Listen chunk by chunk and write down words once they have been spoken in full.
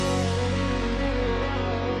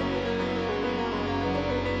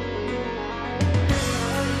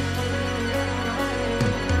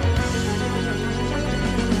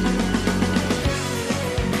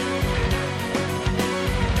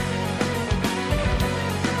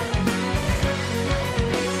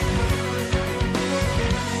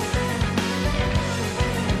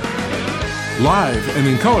Live and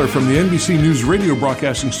in color from the NBC News radio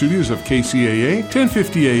broadcasting studios of KCAA,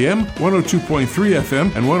 1050 AM, 102.3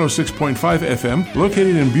 FM, and 106.5 FM,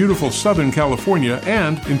 located in beautiful Southern California,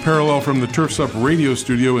 and in parallel from the Turfs Up radio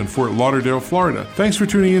studio in Fort Lauderdale, Florida. Thanks for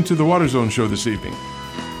tuning in to the Water Zone show this evening.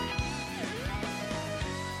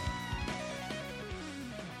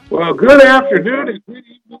 Well, good afternoon and good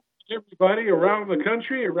evening to everybody around the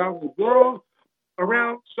country, around the world,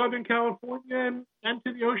 around Southern California, and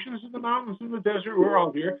to the oceans and the mountains and the desert. We're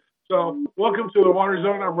all here. So welcome to the Water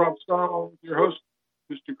Zone. I'm Rob Starr, your host,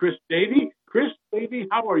 Mr. Chris Davey. Chris Davey,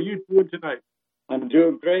 how are you doing tonight? I'm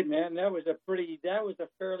doing great, man. That was a fairly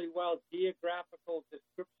well geographical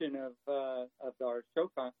description of our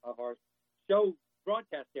show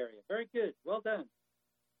broadcast area. Very good. Well done.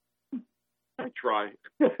 I try.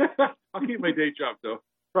 I'll keep my day job, though.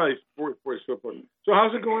 Probably for so far. So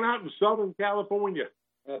how's it going out in Southern California?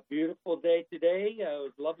 A beautiful day today. It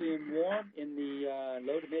was lovely and warm in the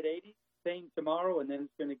low to mid 80s. Same tomorrow, and then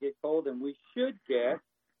it's going to get cold, and we should get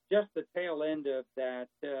just the tail end of that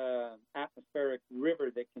atmospheric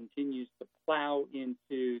river that continues to plow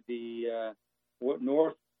into the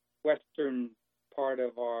northwestern part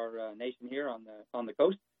of our nation here on the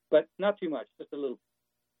coast, but not too much, just a little.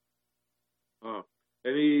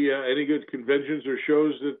 Any good conventions or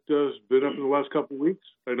shows that been up in the last couple of weeks?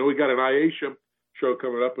 I know we got an IASHA show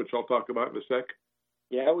coming up, which I'll talk about in a sec.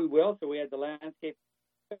 Yeah, we will. So we had the landscape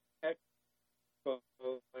attend,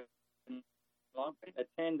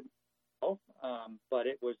 but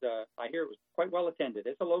it was I hear it was quite well attended.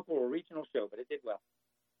 It's a local or regional show, but it did well.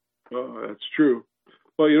 Oh, that's true.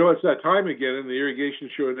 Well, you know, it's that time again, and the Irrigation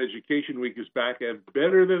Show and Education Week is back, and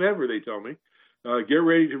better than ever, they tell me. Get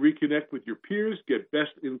ready to reconnect with your peers, get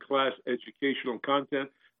best-in-class educational content,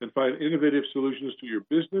 and find innovative solutions to your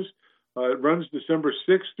business. It runs December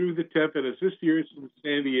 6th through the 10th, and it's this year it's in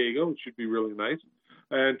San Diego, which should be really nice.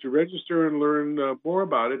 And to register and learn more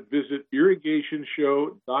about it, visit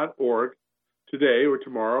irrigationshow.org today or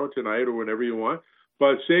tomorrow, tonight, or whenever you want.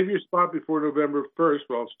 But save your spot before November 1st.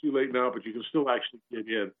 Well, it's too late now, but you can still actually get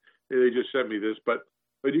in. They just sent me this, but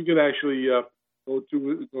you can actually go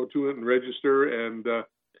to it and register and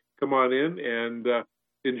come on in and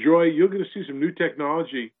enjoy. You're going to see some new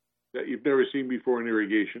technology that you've never seen before in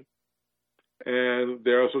irrigation. And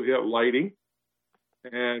they also got lighting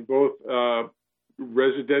and both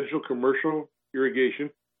residential, commercial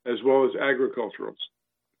irrigation, as well as agricultural.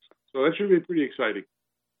 So that should be pretty exciting.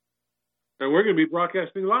 And we're going to be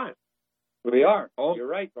broadcasting live. We are. You're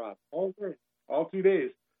right, Rob. All 2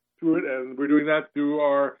 days through it. And we're doing that through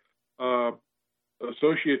our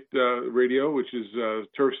associate radio, which is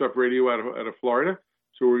Turfs Up Radio out of Florida.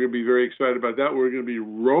 So we're going to be very excited about that. We're going to be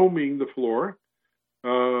roaming the floor. I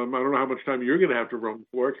don't know how much time you're going to have to roam the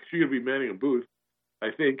floor because you're going to be manning a booth, I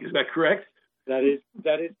think. Is that correct? That is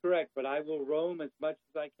correct, but I will roam as much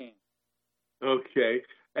as I can. Okay.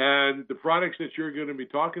 And the products that you're going to be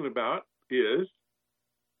talking about is?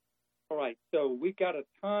 All right. So we got a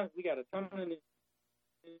ton of new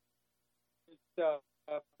stuff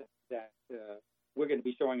that we're going to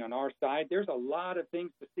be showing on our side. There's a lot of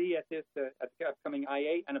things to see at this at the upcoming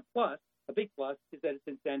IA, and a big plus is that it's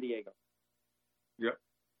in San Diego. Yeah.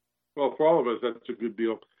 Well, for all of us, that's a good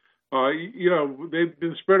deal. You know, they've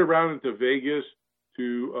been spread around into Vegas,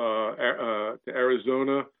 to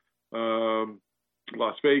Arizona,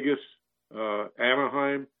 Las Vegas,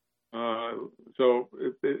 Anaheim. So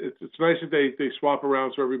it's nice that they swap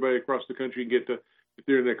around so everybody across the country can get to, if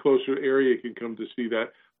they're in a closer area, can come to see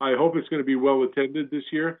that. I hope it's going to be well attended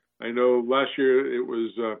this year. I know last year it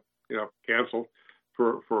was canceled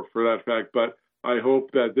for that fact, but I hope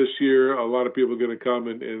that this year a lot of people are going to come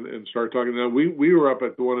and start talking. Now we were up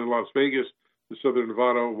at the one in Las Vegas, the Southern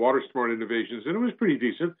Nevada Water Smart Innovations, and it was pretty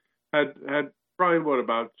decent. Had probably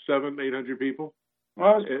about 700-800 people.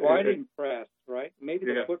 I was quite impressed. Right? Maybe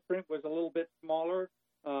the footprint was a little bit smaller.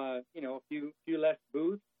 A few less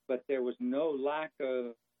booths, but there was no lack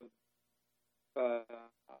of.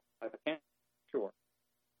 Sure.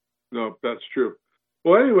 No, that's true.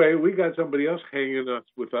 Well, anyway, we got somebody else hanging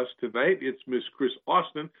with us tonight. It's Miss Chris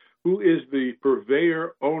Austin, who is the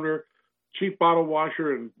purveyor, owner, chief bottle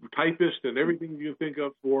washer, and typist, and everything you think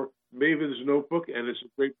of for Maven's Notebook. And it's a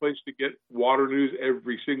great place to get water news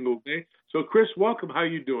every single day. So, Chris, welcome. How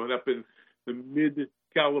you doing up in the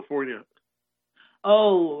mid-California?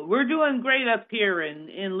 Oh, we're doing great up here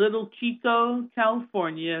in Little Chico,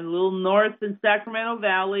 California, a little north in Sacramento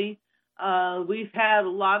Valley. We've had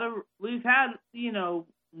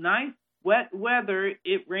nice wet weather.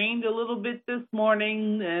 It rained a little bit this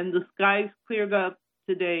morning and the skies cleared up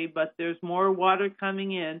today, but there's more water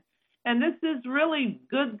coming in. And this is really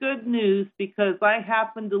good news because I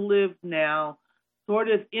happen to live now sort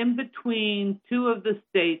of in between two of the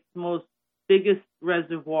state's most biggest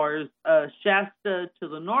reservoirs, Shasta to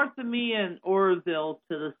the north of me and Oroville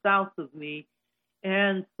to the south of me.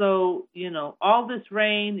 And so, all this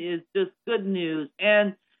rain is just good news.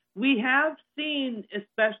 And we have seen,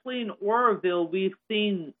 especially in Oroville, we've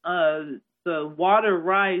seen the water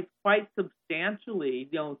rise quite substantially,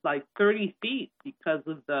 like 30 feet because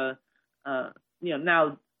of the,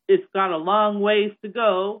 now it's got a long ways to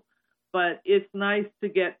go, but it's nice to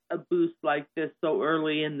get a boost like this so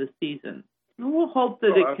early in the season. And we'll hope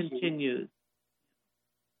that it absolutely continues.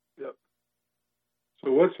 Yep.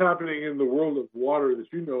 So what's happening in the world of water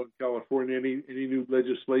that you know in California? Any new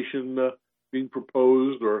legislation being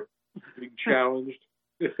proposed or being challenged?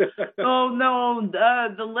 Oh, no,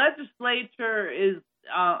 the legislature is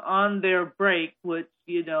on their break, which,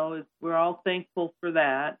 we're all thankful for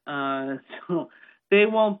that. So they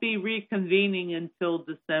won't be reconvening until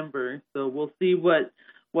December. So we'll see what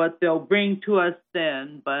they'll bring to us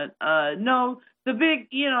then. But no, the big,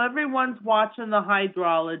 everyone's watching the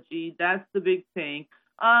hydrology. That's the big thing.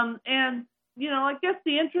 And, I guess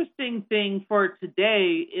the interesting thing for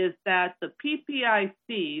today is that the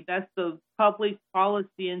PPIC, that's the Public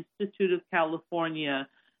Policy Institute of California,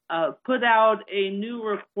 put out a new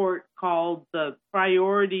report called the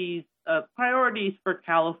Priorities for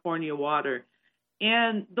California Water.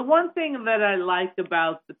 And the one thing that I like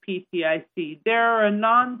about the PPIC, they're a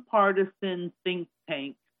nonpartisan think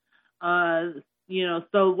tank.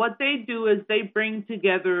 So what they do is they bring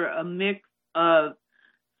together a mix of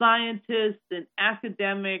scientists and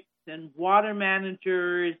academics and water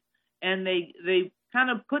managers, and they kind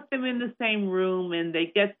of put them in the same room and they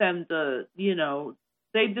get them to,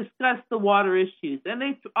 they discuss the water issues, and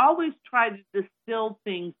they always try to distill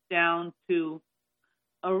things down to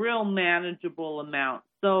a real manageable amount.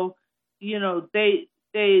 So, they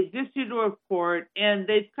issued a report, and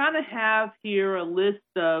they kind of have here a list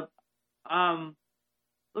of,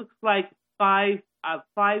 looks like five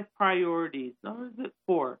priorities. Or is it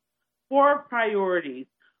four? Four priorities,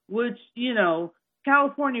 which,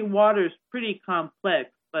 California water is pretty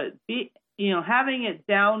complex, but having it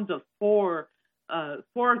down to four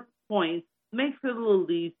points makes it a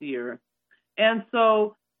little easier. And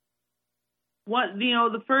so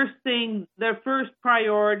the first thing, their first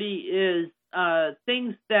priority is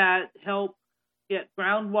things that help get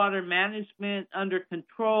groundwater management under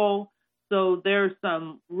control. So there's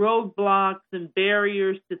some roadblocks and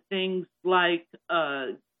barriers to things like,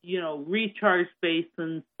 recharge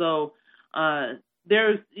basins. So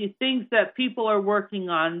there's things that people are working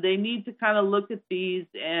on. They need to kind of look at these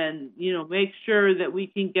and, make sure that we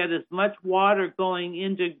can get as much water going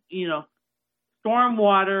into,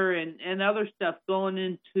 stormwater and other stuff going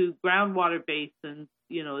into groundwater basins,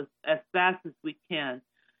 as fast as we can.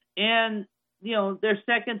 And, their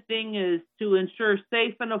second thing is to ensure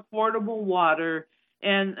safe and affordable water.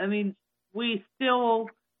 And, we still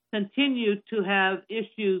continue to have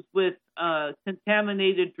issues with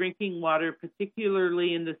contaminated drinking water,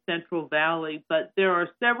 particularly in the Central Valley. But there are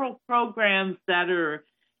several programs that are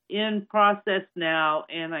in process now,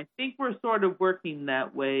 and I think we're sort of working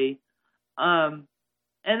that way. And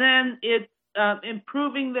then it's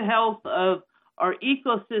improving the health of our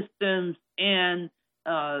ecosystems and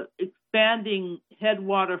expanding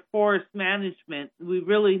headwater forest management. We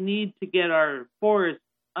really need to get our forests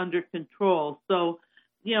under control. So,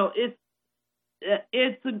 it's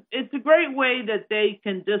a great way that they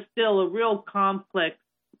can distill a real complex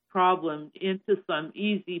problem into some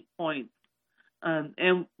easy points.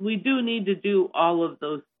 And we do need to do all of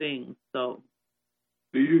those things. So,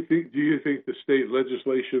 do you think the state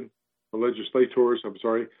legislators,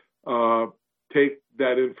 take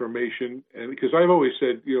that information, and because I've always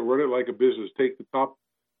said, run it like a business, take the top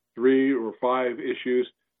 3 or 5 issues,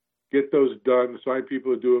 get those done, assign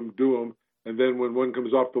people to do them, and then when one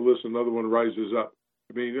comes off the list, another one rises up.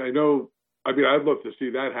 I'd love to see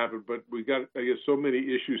that happen, but we got, so many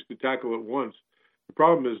issues to tackle at once. The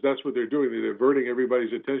problem is that's what they're doing. They're diverting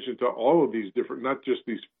everybody's attention to all of these different, not just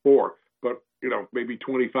these 4, but, maybe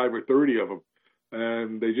 25 or 30 of them,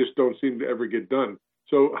 and they just don't seem to ever get done.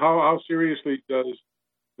 So how seriously do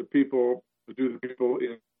the people in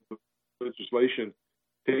the legislation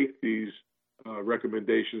take these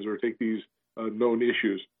recommendations or take these known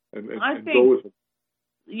issues and go with them?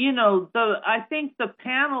 I think the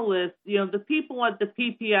panelists, the people at the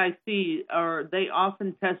PPIC they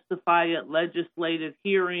often testify at legislative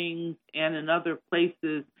hearings and in other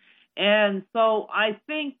places. And so I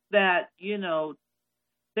think that,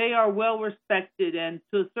 they are well respected, and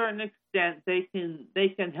to a certain extent, they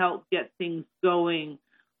can help get things going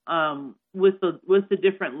with the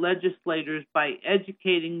different legislators by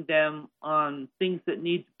educating them on things that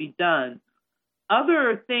need to be done.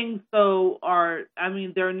 Other things, though,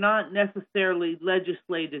 they're not necessarily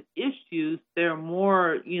legislative issues. They're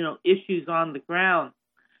more, issues on the ground.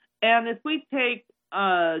 And if we take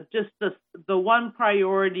just the one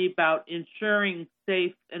priority about ensuring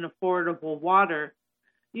safe and affordable water,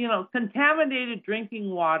 contaminated drinking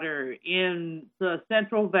water in the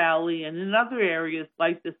Central Valley and in other areas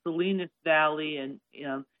like the Salinas Valley, and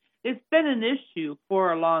it's been an issue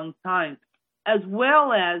for a long time, as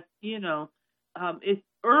well as it's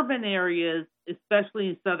urban areas, especially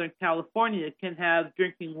in Southern California, can have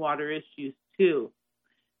drinking water issues too.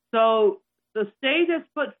 So the state has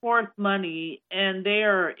put forth money, and they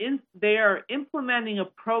are implementing a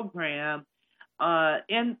program,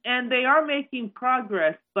 and they are making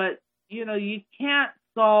progress. But you can't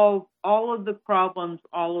solve all of the problems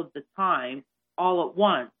all of the time, all at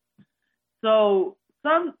once. So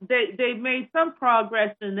they've made some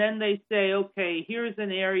progress, and then they say, okay, here's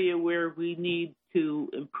an area where we need to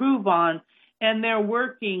improve on, and they're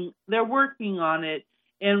working on it.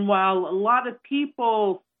 And while a lot of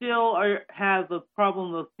people still have a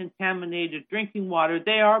problem of contaminated drinking water,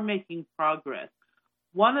 they are making progress.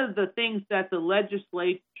 One of the things that the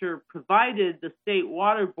legislature provided the State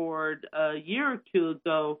Water Board a year or two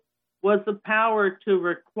ago was the power to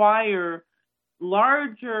require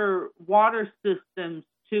larger water systems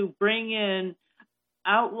to bring in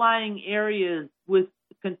outlying areas with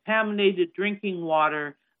contaminated drinking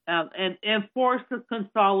water and force a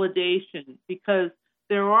consolidation, because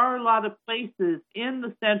there are a lot of places in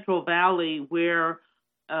the Central Valley where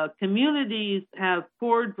communities have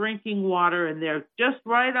poor drinking water, and they're just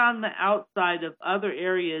right on the outside of other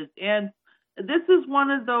areas. And this is one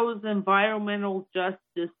of those environmental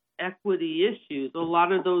justice equity issues. A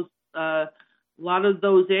lot of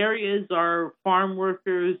those areas are farm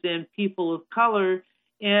workers and people of color,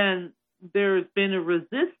 and there's been a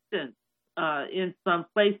resistance in some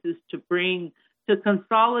places to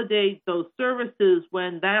consolidate those services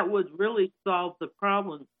when that would really solve the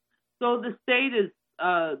problem. So the state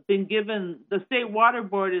the State Water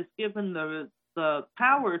Board is given the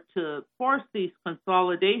power to force these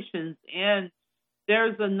consolidations, and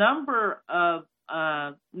there's a number of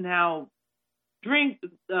now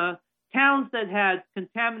towns that had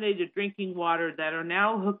contaminated drinking water that are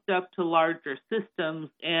now hooked up to larger systems,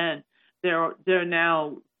 and they're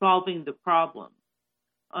now solving the problem.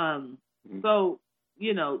 So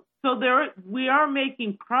we are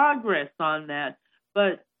making progress on that,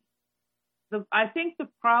 but I think the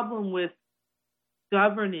problem with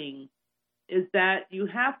governing is that you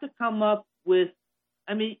have to come up with,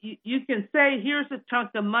 you can say, here's a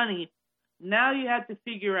chunk of money. Now you have to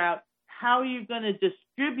figure out how you're going to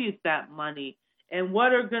distribute that money and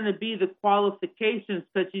what are going to be the qualifications,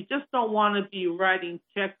 because you just don't want to be writing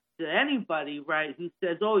checks to anybody, right, who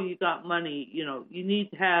says, oh, you got money. You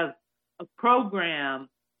need to have a program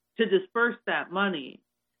to disperse that money.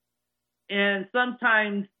 And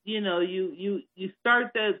sometimes, you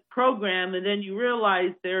start the program and then you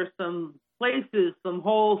realize there are some places, some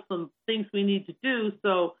holes, some things we need to do.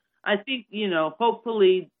 So I think,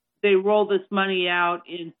 hopefully they roll this money out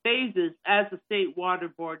in phases as the State Water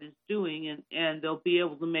Board is doing, and they'll be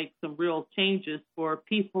able to make some real changes for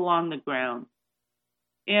people on the ground.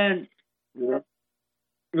 And no,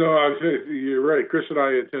 you're right. Chris and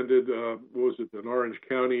I attended, an Orange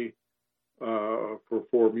County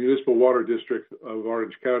for municipal water district of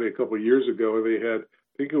Orange County a couple of years ago, and they had,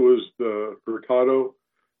 I think it was the Hurtado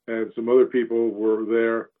and some other people were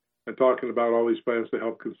there and talking about all these plans to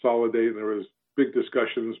help consolidate. And there was big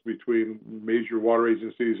discussions between major water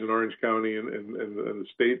agencies in Orange County and the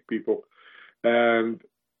state people. And,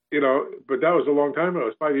 but that was a long time ago. It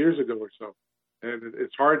was 5 years ago or so. And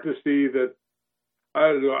it's hard to see that. I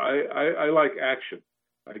don't know. I like action,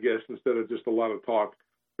 I guess, instead of just a lot of talk.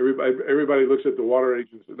 Everybody looks at the water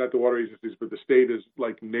agencies, not the water agencies, but the state is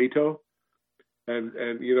like NATO. And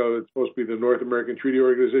it's supposed to be the North American Treaty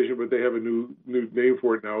Organization, but they have a new name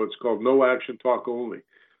for it now. It's called No Action, Talk Only.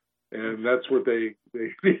 And that's what they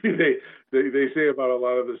say about a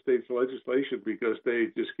lot of the state's legislation, because they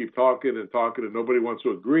just keep talking and nobody wants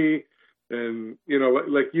to agree. And,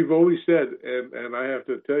 like you've always said, and I have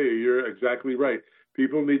to tell you, you're exactly right.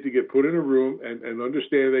 People need to get put in a room and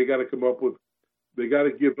understand they got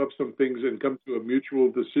to give up some things and come to a mutual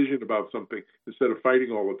decision about something instead of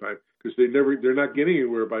fighting all the time, because they're not getting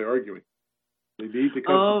anywhere by arguing. They need to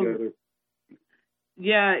come together.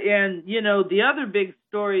 Yeah, and the other big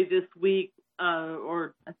story this week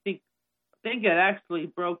or I think it actually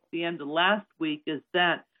broke the end of last week, is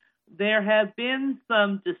that there have been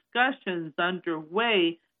some discussions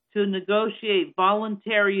underway to negotiate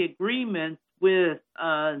voluntary agreements with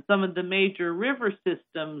some of the major river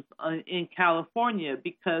systems in California,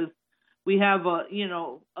 because we have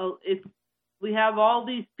we have all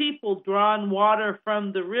these people drawing water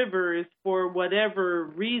from the rivers for whatever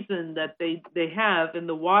reason that they have and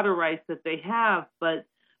the water rights that they have, but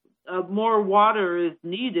more water is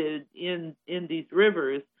needed in these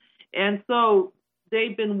rivers. And so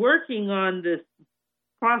they've been working on this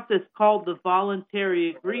process called the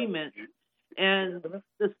voluntary agreement, and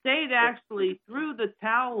the state actually threw the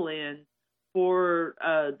towel in for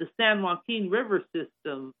the San Joaquin River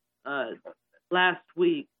system last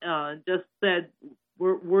week. Just said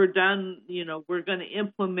we're done. We're going to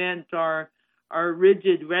implement our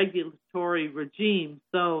rigid regulatory regime.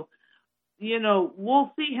 So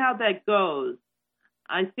we'll see how that goes.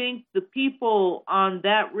 I think the people on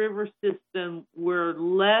that river system were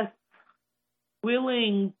less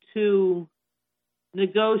willing to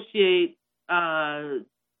negotiate,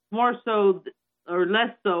 more so, or less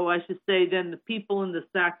so, I should say, than the people in the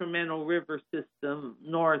Sacramento River system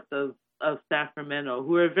north of Sacramento,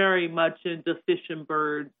 who are very much into fish and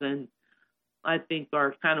birds, and I think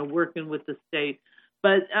are kind of working with the state.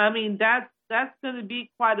 But I mean, that's going to be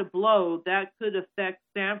quite a blow. That could affect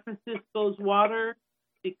San Francisco's water,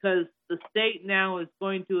 because the state now is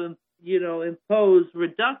going to impose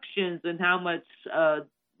reductions in how much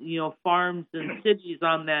farms and cities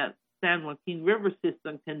on that San Joaquin River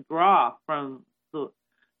system can draw from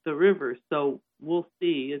the river. So we'll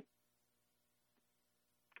see.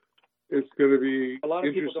 It's going to be a lot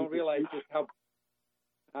of people don't realize just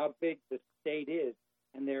how big the state is,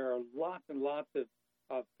 and there are lots and lots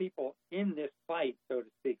of people in this fight, so to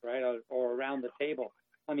speak, right, or around the table.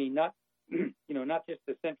 I mean, not just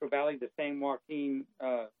the Central Valley, the San Joaquin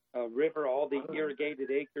River, all the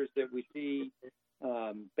irrigated acres that we see,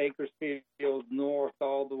 Bakersfield north,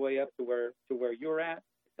 all the way up to where you're at,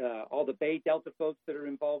 all the Bay Delta folks that are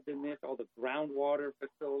involved in this, all the groundwater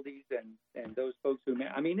facilities, and those folks who,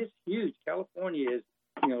 I mean, it's huge. California is,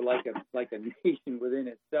 like a nation within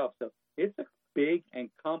itself. So it's a big and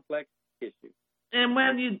complex issue. And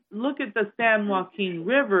when you look at the San Joaquin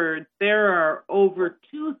River, there are over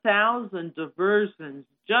 2,000 diversions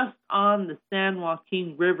just on the San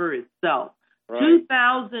Joaquin River itself. Right.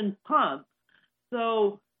 2,000 pumps.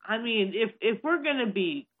 So, I mean, if we're going to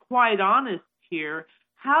be quite honest here,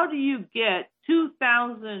 how do you get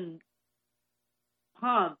 2,000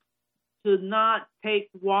 pumps to not take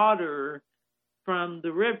water from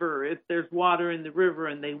the river if there's water in the river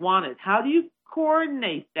and they want it? How do you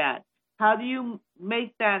coordinate that? How do you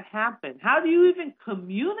make that happen? How do you even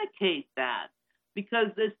communicate that? Because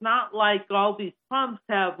it's not like all these pumps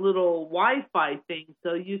have little Wi-Fi things,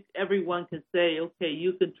 so everyone can say, okay,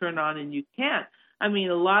 you can turn on and you can't. I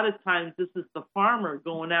mean, a lot of times this is the farmer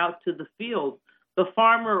going out to the field, the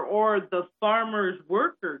farmer or the farmer's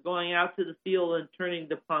worker going out to the field and turning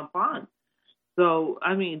the pump on. So,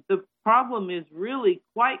 I mean, the problem is really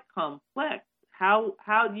quite complex. How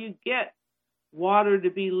do you get water to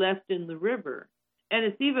be left in the river? And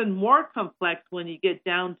it's even more complex when you get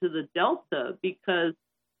down to the delta, because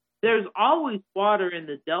there's always water in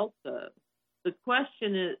the delta. The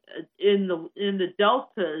question is, in the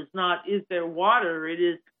delta is not, is there water? It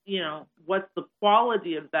is, what's the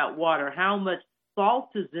quality of that water? How much salt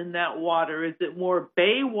is in that water? Is it more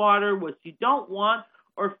bay water, which you don't want,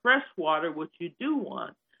 or fresh water, which you do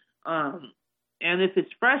want? And if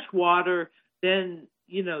it's fresh water, then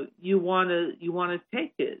you want to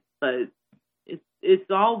take it, but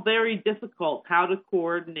it's all very difficult how to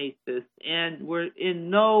coordinate this, and we're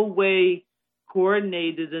in no way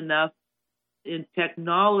coordinated enough in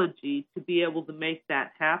technology to be able to make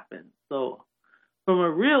that happen. So, from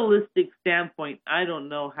a realistic standpoint, I don't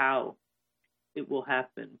know how it will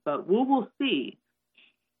happen, but we will see.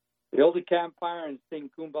 Build a campfire and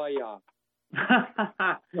sing Kumbaya.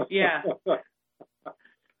 Yeah.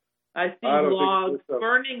 I see logs,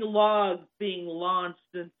 burning logs being launched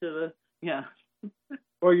into the, yeah.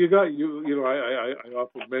 Well, I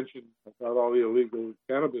often mention about all the illegal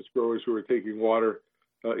cannabis growers who are taking water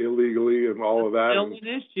illegally and all of that. Still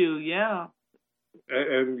an issue, yeah.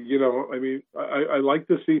 And I mean, I like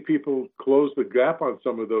to see people close the gap on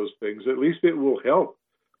some of those things. At least it will help.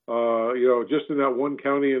 Just in that one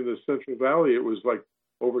county in the Central Valley, it was like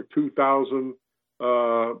over 2,000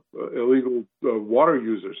 illegal water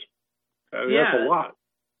users. I mean, that's a lot.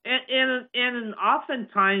 And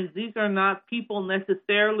oftentimes these are not people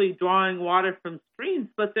necessarily drawing water from streams,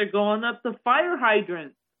 but they're going up to fire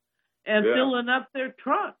hydrants. and Yeah. filling up their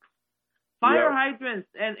trucks. Fire Yeah. hydrants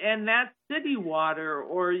and that's city water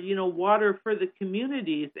or, water for the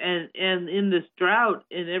communities. And in this drought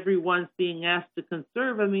and everyone's being asked to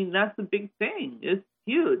conserve, I mean, that's a big thing. It's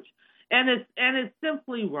huge. And it's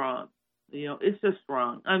simply wrong. It's just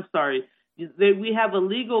wrong. I'm sorry. We have a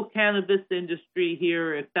legal cannabis industry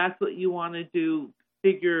here. If that's what you want to do,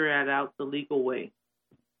 figure it out the legal way.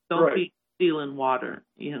 Don't be stealing water,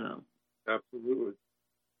 Absolutely.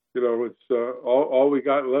 It's all we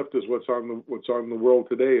got left is what's on the world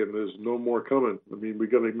today, and there's no more coming. I mean, we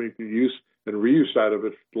got to make the use and reuse out of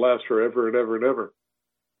it last forever and ever and ever.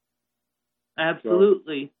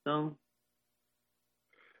 Absolutely. So,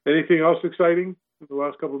 anything else exciting in the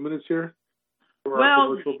last couple of minutes here?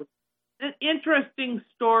 Well, an interesting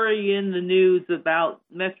story in the news about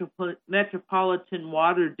Metropolitan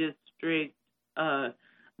Water District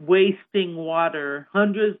wasting water,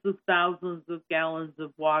 hundreds of thousands of gallons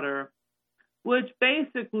of water, which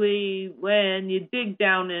basically, when you dig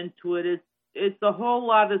down into it, it's a whole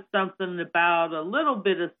lot of something about a little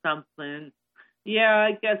bit of something. Yeah,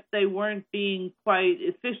 I guess they weren't being quite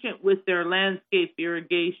efficient with their landscape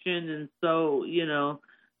irrigation, and so,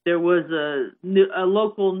 there was a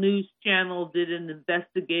local news channel did an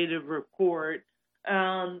investigative report.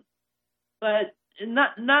 But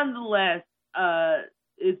nonetheless,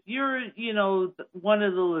 if you're, one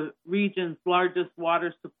of the region's largest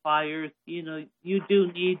water suppliers, you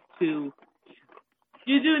do need to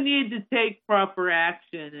take proper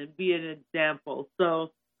action and be an example.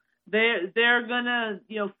 So they're gonna,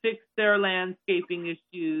 fix their landscaping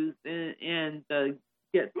issues and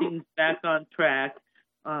get things back on track.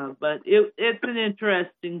 But it's an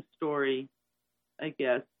interesting story, I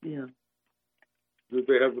guess. Yeah. Did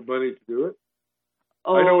they have the money to do it?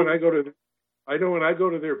 Oh. I know when I go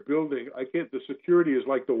to their building, I can't. The security is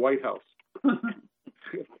like the White House.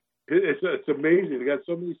 It's amazing. They got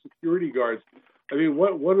so many security guards. I mean,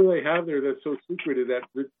 what do they have there that's so secret in that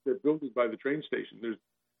building by the train station? There's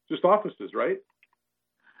just offices, right?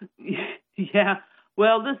 Yeah.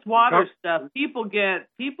 Well, this water stuff, people get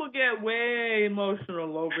way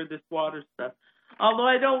emotional over this water stuff. Although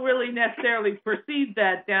I don't really necessarily perceive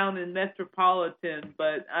that down in Metropolitan,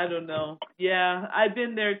 but I don't know. Yeah, I've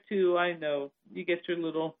been there too. I know. You have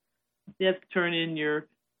to turn in your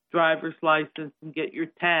driver's license and get your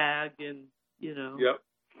tag, and Yep.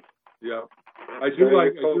 I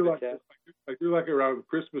do like around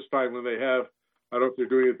Christmas time when they have. I don't know if they're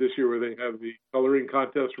doing it this year, where they have the coloring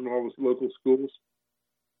contest from all the local schools,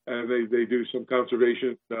 and they do some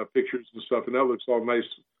conservation pictures and stuff, and that looks all nice,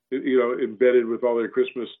 embedded with all their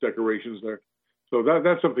Christmas decorations there. So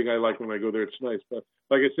that's something I like when I go there. It's nice. But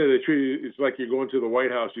like I said, they treat you, it's like you're going to the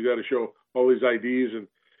White House. You got to show all these IDs, and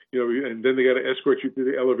and then they got to escort you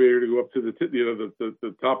through the elevator to go up to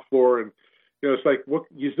the top floor, and it's like, what?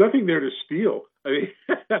 There's nothing there to steal. I mean,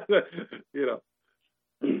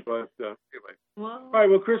 But anyway, all right.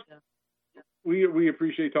 Well, Chris, we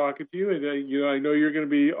appreciate talking to you, and I know you're going to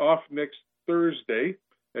be off next Thursday,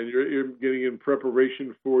 and you're getting in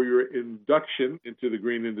preparation for your induction into the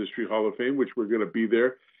Green Industry Hall of Fame, which we're going to be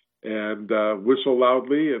there and whistle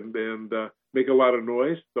loudly and make a lot of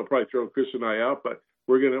noise. They'll probably throw Chris and I out, but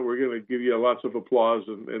we're gonna give you lots of applause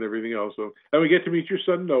and everything else. So, and we get to meet your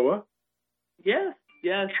son Noah. Yes,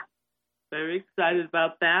 very excited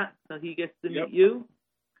about that. So he gets to meet you.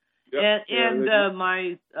 Yep. And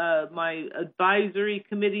my advisory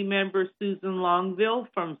committee member, Susan Longville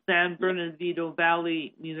from San Bernardino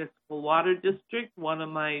Valley Municipal Water District, one of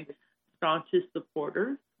my staunchest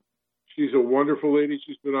supporters. She's a wonderful lady.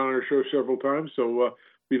 She's been on our show several times, so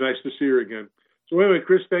be nice to see her again. So anyway,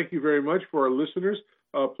 Chris, thank you very much. For our listeners,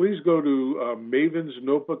 please go to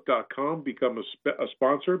mavensnotebook.com, become a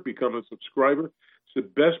sponsor, become a subscriber. It's the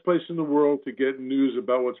best place in the world to get news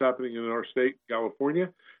about what's happening in our state, California,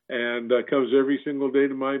 and comes every single day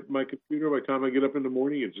to my computer. By the time I get up in the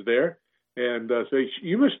morning, it's there. And so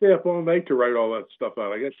you must stay up all night to write all that stuff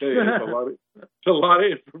out. I got to tell you, it's a lot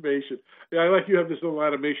of information. Yeah, I like you have this little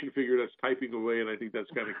animation figure that's typing away, and I think that's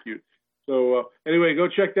kind of cute. So anyway, go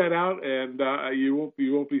check that out, and you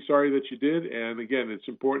won't be sorry that you did. And again, it's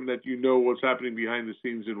important that you know what's happening behind the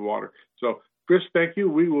scenes in water. So, Chris, thank you.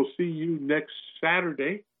 We will see you next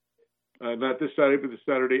Saturday, not this Saturday, but the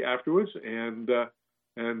Saturday afterwards, and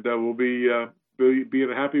we'll be in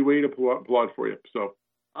a happy way to applaud for you. So,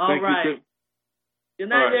 thank you, Chris. Good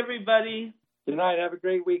night, everybody. Good night. Have a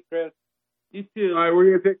great week, Chris. You too. All right,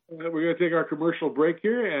 we're gonna take our commercial break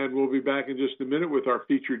here, and we'll be back in just a minute with our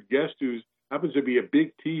featured guest, who happens to be a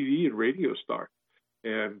big TV and radio star,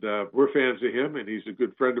 and we're fans of him, and he's a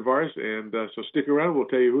good friend of ours. And so stick around. We'll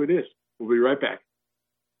tell you who it is. We'll be right back.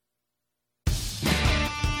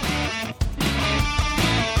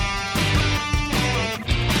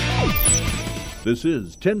 This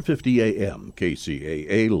is 1050 AM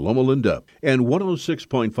KCAA Loma Linda and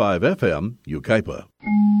 106.5 FM Yucaipa.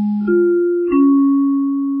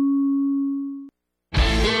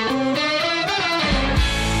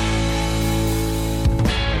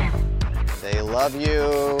 They love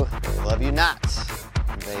you not.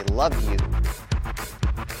 They love you.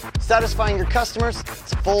 Satisfying your customers,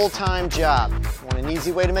 it's a full-time job. Want an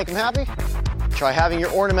easy way to make them happy? Try having your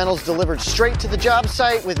ornamentals delivered straight to the job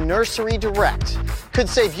site with Nursery Direct. Could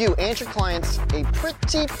save you and your clients a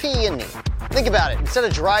pretty peony. Think about it. Instead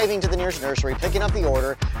of driving to the nearest nursery, picking up the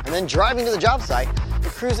order, and then driving to the job site, the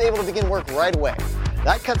crew's able to begin work right away.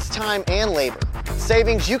 That cuts time and labor.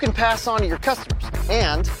 Savings you can pass on to your customers.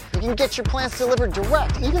 And you can get your plants delivered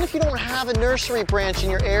direct, even if you don't have a nursery branch in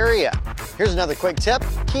your area. Here's another quick tip.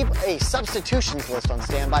 Keep a substitutions list on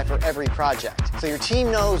standby for every project, so your team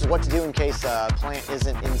knows what to do in case a plant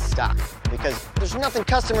isn't in stock. Because there's nothing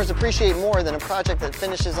customers appreciate more than a project that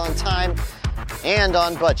finishes on time and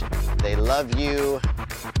on budget. They love you.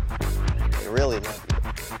 They really love you.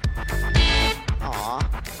 Aww.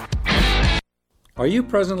 Are you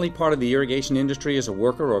presently part of the irrigation industry as a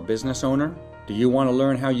worker or business owner? Do you want to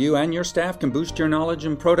learn how you and your staff can boost your knowledge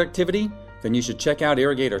and productivity? Then you should check out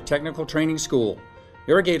Irrigator Technical Training School.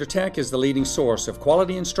 Irrigator Tech is the leading source of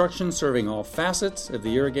quality instruction serving all facets of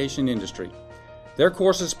the irrigation industry. Their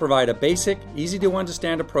courses provide a basic,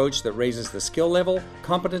 easy-to-understand approach that raises the skill level,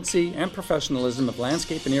 competency, and professionalism of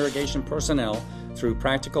landscape and irrigation personnel through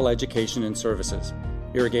practical education and services.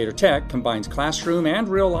 Irrigator Tech combines classroom and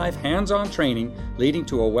real-life hands-on training, leading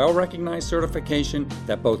to a well-recognized certification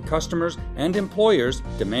that both customers and employers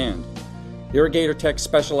demand. Irrigator Tech's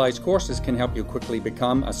specialized courses can help you quickly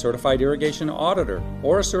become a certified irrigation auditor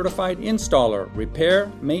or a certified installer,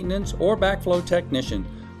 repair, maintenance, or backflow technician.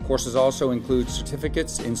 Courses also include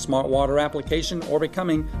certificates in smart water application or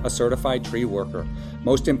becoming a certified tree worker.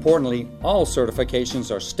 Most importantly, all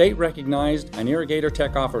certifications are state recognized, and Irrigator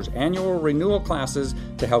Tech offers annual renewal classes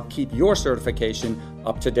to help keep your certification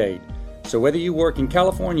up to date. So whether you work in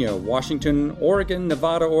California, Washington, Oregon,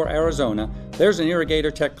 Nevada, or Arizona, there's an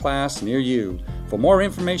Irrigator Tech class near you. For more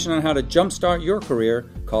information on how to jumpstart your career,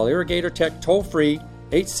 call Irrigator Tech toll-free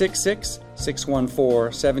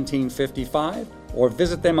 866-614-1755 or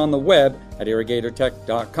visit them on the web at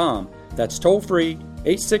irrigatortech.com. That's toll-free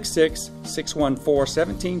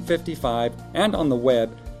 866-614-1755 and on the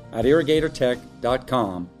web at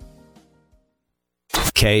irrigatortech.com.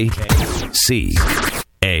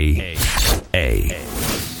 KCAA.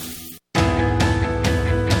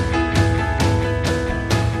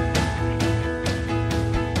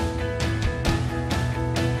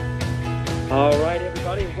 All right,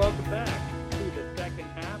 everybody, welcome back to the second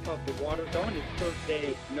half of the Water Zone. It's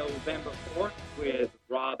Thursday, November 4th with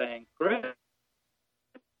Rob and Chris.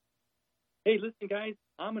 Hey, listen, guys,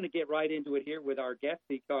 I'm going to get right into it here with our guest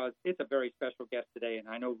because it's a very special guest today, and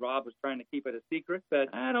I know Rob was trying to keep it a secret,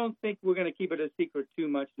 but I don't think we're going to keep it a secret too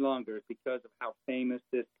much longer because of how famous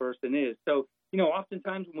this person is. So,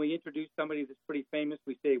 oftentimes when we introduce somebody that's pretty famous,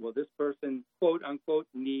 we say, well, this person, quote, unquote,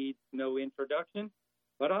 needs no introduction.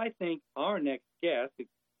 But I think our next guest,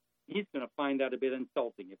 he's going to find that a bit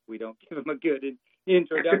insulting if we don't give him a good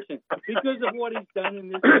introduction because of what he's done in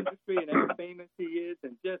this industry and how famous he is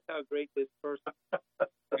and just how great this person is.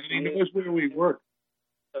 And he knows where we work.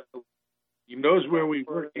 He knows where we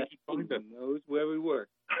work. He knows where we work.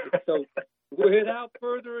 So without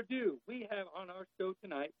further ado, we have on our show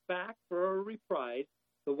tonight, back for a reprise,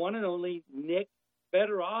 the one and only Nick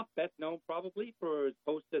Federoff, best known probably for his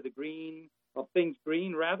host of Things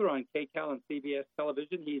Green, on KCAL and CBS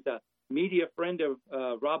television. He's a media friend of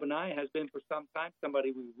Rob and I, has been for some time,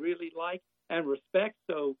 somebody we really like and respect.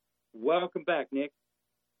 So welcome back, Nick.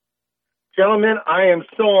 Gentlemen, I am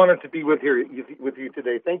so honored to be with you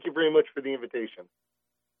today. Thank you very much for the invitation.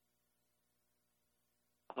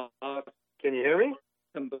 Can you hear me?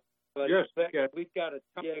 Yes. We've got a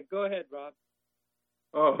go ahead, Rob.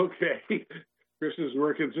 Oh, okay. Chris is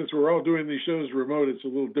working. Since we're all doing these shows remote, it's a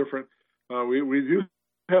little different. We do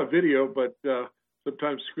have video, but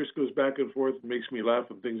sometimes Chris goes back and forth and makes me laugh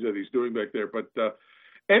at things that he's doing back there. But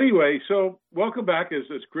anyway, so welcome back. As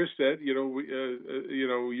Chris said,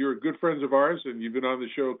 you're good friends of ours, and you've been on the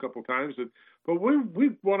show a couple times. But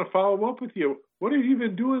we want to follow up with you. What have you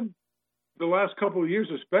been doing the last couple of years,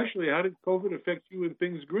 especially? How did COVID affect you in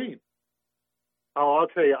Things Green? Oh, I'll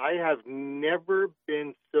tell you, I have never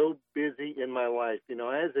been so busy in my life.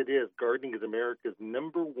 As it is, gardening is America's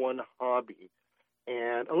 #1 hobby.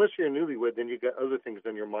 And unless you're a newlywed, then you've got other things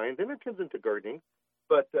on your mind. Then it turns into gardening.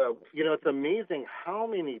 But, it's amazing how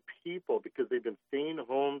many people, because they've been staying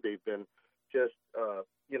home, they've been just,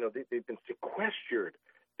 they've been sequestered.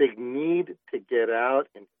 They need to get out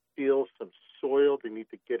and feel some soil. They need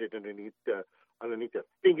to get it underneath their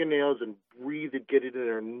fingernails and breathe it, get it in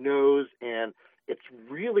their nose. And it's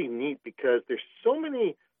really neat because there's so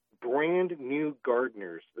many brand new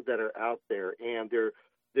gardeners that are out there, and they're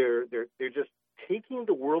just taking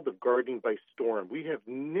the world of gardening by storm. We have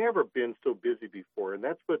never been so busy before, and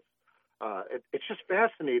that's what's it's just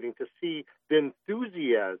fascinating to see the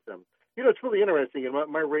enthusiasm. It's really interesting. In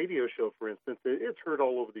my radio show, for instance, it's heard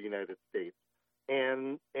all over the United States,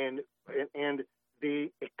 and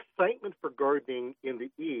the excitement for gardening in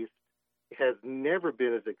the East has never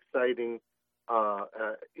been as exciting.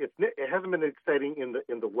 It hasn't been exciting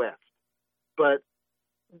in the West, but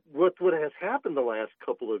what has happened the last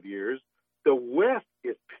couple of years, the West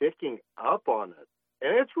is picking up on it,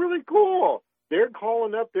 and it's really cool. They're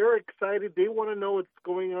calling up. They're excited. They want to know what's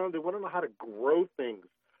going on. They want to know how to grow things.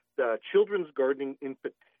 Children's gardening in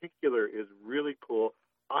particular is really cool.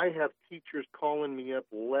 I have teachers calling me up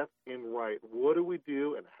left and right. What do we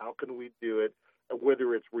do, and how can we do it,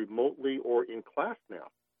 whether it's remotely or in class now?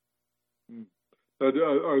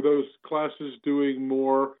 Are those classes doing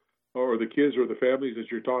more, or the kids or the families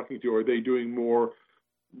that you're talking to, are they doing more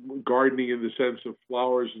gardening in the sense of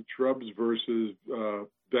flowers and shrubs versus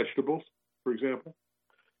vegetables, for example?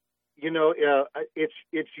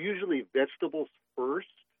 It's usually vegetables first,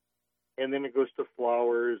 and then it goes to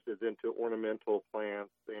flowers, and then to ornamental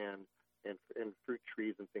plants and fruit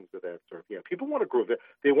trees and things of that sort. Yeah, people want to grow that.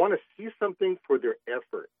 They want to see something for their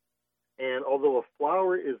effort. And although a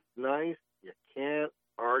flower is nice, you can't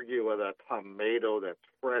argue with a tomato that's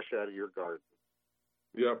fresh out of your garden.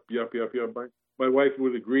 Yep. My wife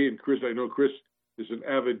would agree, and Chris, I know Chris is an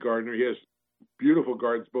avid gardener. He has beautiful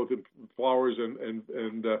gardens, both in flowers and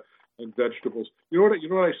vegetables. You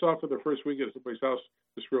know what I saw for the first week at somebody's house,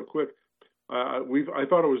 just real quick. I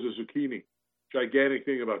thought it was a zucchini, gigantic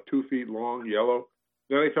thing about 2 feet long, yellow.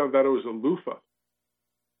 Then I found out it was a loofah,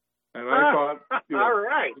 and I thought, all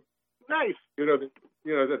right, nice. The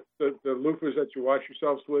loofahs that you wash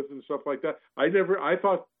yourselves with and stuff like that. I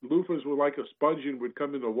thought loofahs were like a sponge and would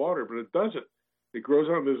come in the water, but it doesn't. It grows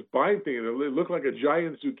on this vine thing, and it looked like a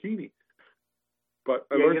giant zucchini. But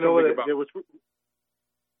I learned something about it. What's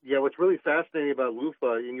really fascinating about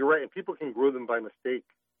loofah, and you're right, and people can grow them by mistake.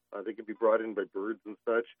 They can be brought in by birds and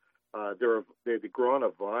such. They grow on a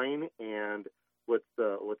vine, and what's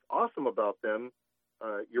awesome about them,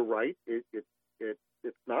 you're right,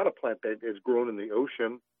 it's not a plant that is grown in the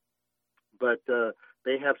ocean, but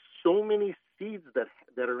they have so many seeds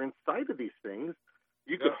that are inside of these things.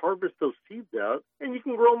 You can harvest those seeds out, and you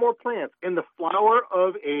can grow more plants. And the flower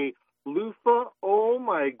of a loofah, oh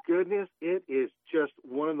my goodness, it is just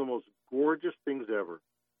one of the most gorgeous things ever.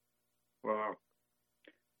 Wow.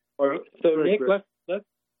 So Nick, let's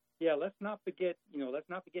not forget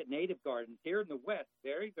native gardens here in the West.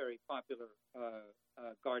 Very, very popular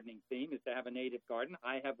gardening theme is to have a native garden.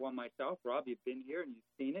 I have one myself. Rob, you've been here and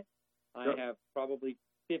you've seen it. I have probably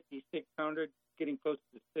 5,600, getting close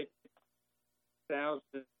to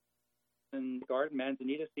 6,000 garden,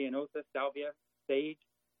 manzanita, ceanothus, salvia, sage,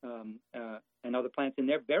 and other plants in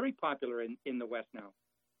there. Very popular in the West now.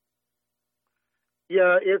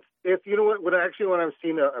 Yeah, it's what I'm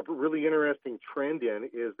seeing a really interesting trend in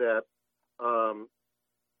is that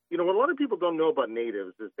what a lot of people don't know about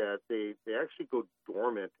natives is that they actually go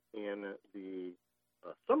dormant in the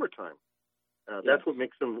summertime. That's what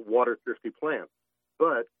makes them water thrifty plants.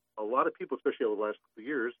 But a lot of people, especially over the last couple of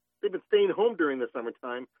years, they've been staying home during the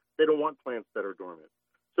summertime. They don't want plants that are dormant.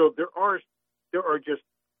 So there are just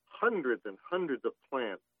hundreds and hundreds of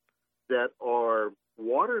plants that are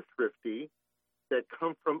water thrifty that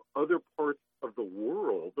come from other parts of the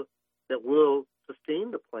world that will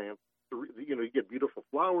sustain the plants. You get beautiful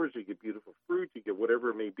flowers, you get beautiful fruit, you get whatever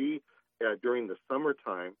it may be during the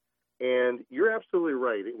summertime. And you're absolutely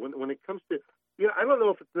right. When it comes to, I don't know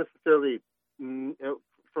if it's necessarily,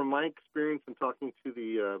 from my experience in talking to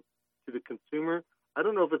the consumer, I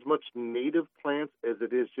don't know if it's much native plants as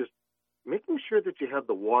it is just making sure that you have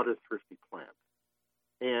the water thrifty plants.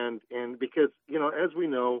 And because, as we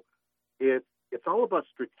know, it's all about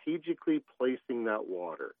strategically placing that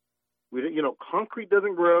water. Concrete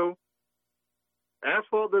doesn't grow,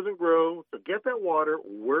 asphalt doesn't grow, so get that water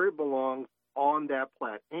where it belongs on that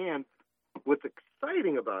plant. And what's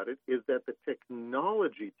exciting about it is that the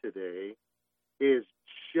technology today is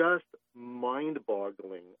just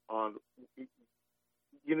mind-boggling.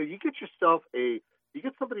 You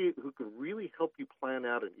get somebody who can really help you plan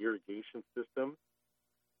out an irrigation system.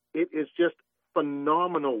 It is just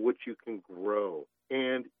phenomenal what you can grow,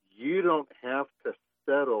 and you don't have to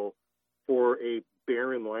settle for a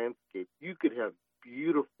barren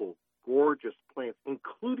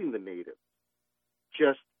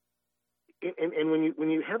when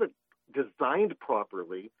you have it designed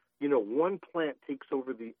properly, you know, one plant takes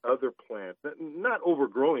over the other plant, not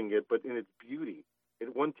overgrowing it, but in its beauty.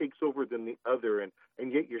 One takes over than the other, and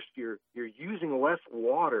yet you're using less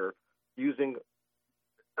water, using,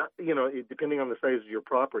 you know, depending on the size of your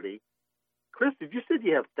property. Chris, did you say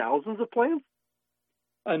you have thousands of plants?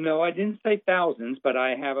 No, I didn't say thousands, but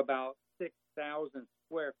I have about 6,000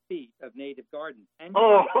 square feet of native gardens. And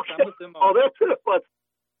okay. Some of them are, that's what it was.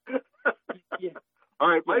 Yeah. All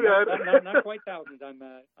right, my bad. Not quite thousands. I'm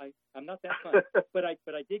not that fun. But I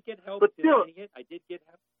did get help designing it. I did get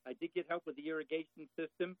help with the irrigation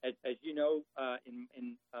system. As you know,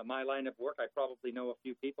 in my line of work, I probably know a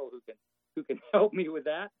few people who can help me with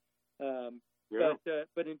that.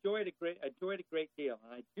 But enjoyed a great deal.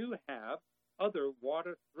 And I do have other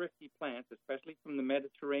water thrifty plants, especially from the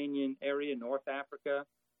Mediterranean area, North Africa,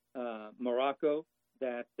 Morocco,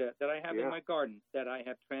 that I have in my garden that I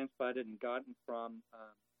have transplanted and gotten from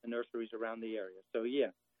the nurseries around the area. So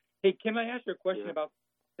yeah. Hey, can I ask you a question about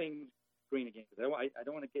things green again? Because I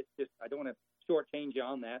don't want to shortchange you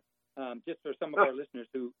on that. Just for some of our listeners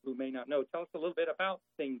who may not know, tell us a little bit about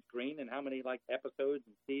Things Green and how many episodes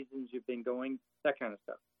and seasons you've been going, that kind of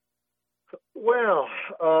stuff. Well,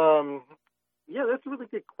 that's a really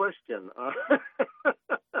good question.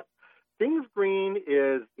 Things Green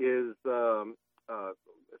is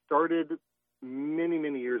started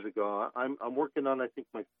many years ago. I'm working on, I think,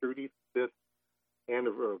 my 35th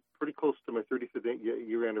pretty close to my 35th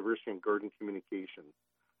year anniversary in garden communications.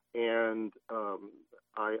 And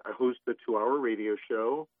I host a 2-hour radio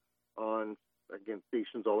show on, again,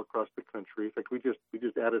 stations all across the country. In fact, we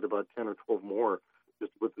just added about 10 or 12 more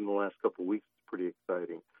just within the last couple of weeks. It's pretty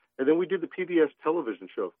exciting. And then we do the PBS television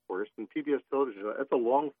show, of course. And PBS television, that's a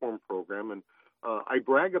long-form program. And I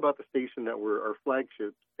brag about the station that we're our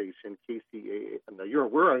flagship station, KCAA. Now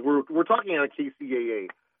we're talking on KCAA,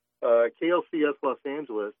 KLCS Los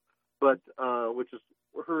Angeles, but which is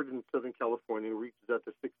heard in Southern California, reaches out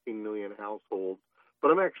to 16 million households.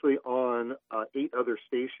 But I'm actually on 8 other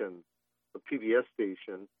stations, PBS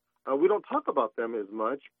stations. We don't talk about them as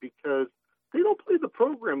much because they don't play the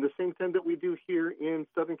program the same time that we do here in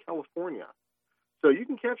Southern California. So you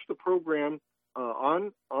can catch the program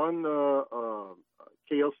on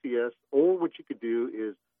KLCS, or what you could do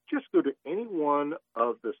is just go to any one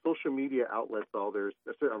of the social media outlets.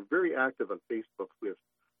 I'm very active on Facebook. We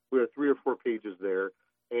have 3 or 4 pages there,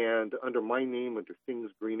 and under my name, under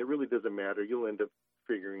Things Green, it really doesn't matter. You'll end up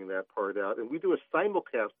figuring that part out. And we do a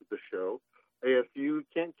simulcast of the show if you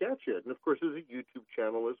can't catch it. And of course, there's a YouTube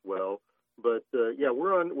channel as well. But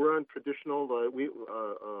we're on traditional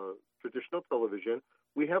traditional television.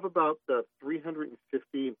 We have about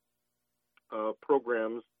 350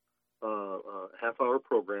 programs, half-hour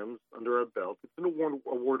programs under our belt. It's an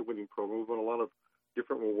award-winning program. We've won a lot of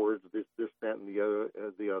different awards, this, that, and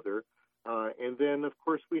the other. And then, of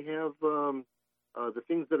course, we have the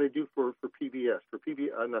things that I do for PBS, for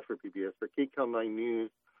KCAL 9 News.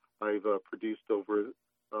 I've produced over,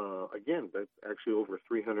 that's actually over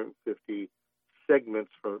 350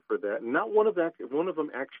 segments for that. Not one of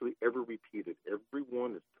them actually ever repeated. Every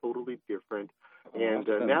one is totally different. And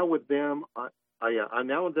now with them, I'm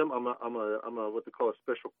a what they call a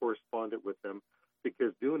special correspondent with them,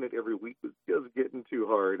 because doing it every week was just getting too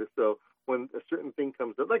hard. So when a certain thing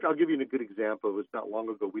comes up, I'll give you a good example. It was not long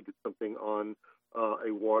ago we did something on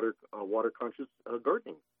a water conscious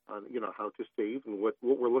gardening, on how to save and what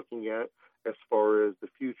we're looking at as far as the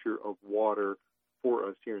future of water for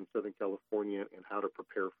us here in Southern California and how to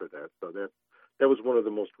prepare for that. So that was one of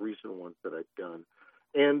the most recent ones that I've done.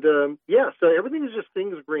 And so everything is just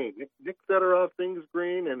Things Green. Nick Federoff, Things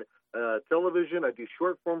Green, and television. I do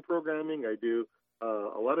short form programming. I do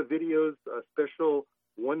a lot of videos, special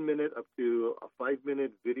 1 minute up to 5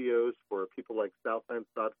 minute videos for people like Southland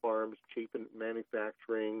Sod Farms, Chapin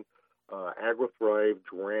Manufacturing, AgriThrive,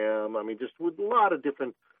 Dram. I mean, just with a lot of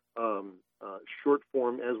different short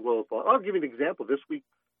form as well as. I'll give you an example. This week,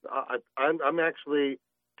 I'm actually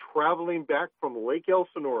traveling back from Lake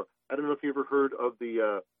Elsinore. I don't know if you ever heard of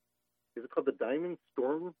the. Is it called the Diamond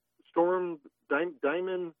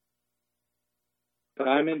Diamond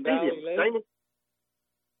Valley Lake?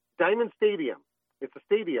 Diamond Stadium. It's a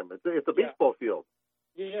stadium. It's a baseball field.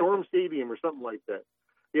 Yeah. Storm Stadium or something like that.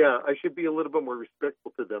 Yeah, I should be a little bit more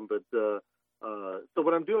respectful to them. But so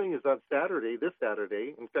what I'm doing is on this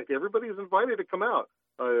Saturday, in fact, everybody is invited to come out,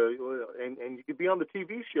 and you could be on the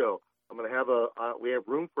TV show. I'm going to have we have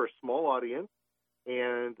room for a small audience,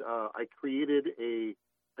 and I created a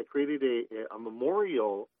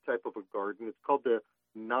memorial type of a garden. It's called the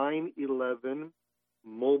 9/11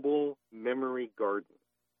 Mobile Memory Garden.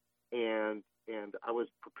 And and I was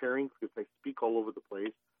preparing, because I speak all over the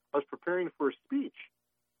place, I was preparing for a speech.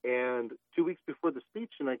 And 2 weeks before the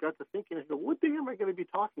speech, and I got to thinking, I go, what day am I going to be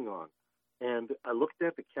talking on? And I looked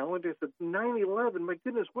at the calendar, I said, 9/11, my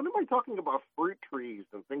goodness, when am I talking about fruit trees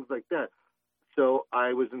and things like that? So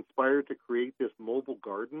I was inspired to create this mobile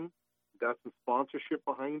garden, got some sponsorship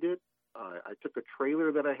behind it. I took a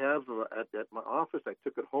trailer that I have at my office, I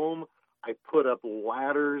took it home, I put up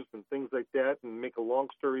ladders and things like that, and make a long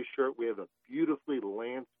story short, we have a beautifully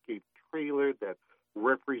landscaped trailer that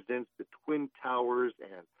represents the Twin Towers,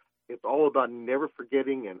 and it's all about never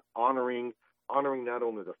forgetting and honoring not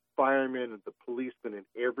only the firemen and the policemen and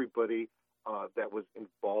everybody that was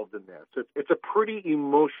involved in that. So it's a pretty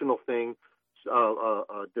emotional thing,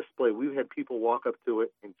 display. We've had people walk up to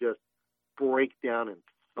it and just break down and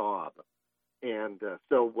sob. And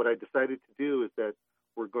so what I decided to do is that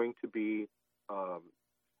we're going to be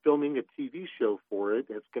filming a TV show for it.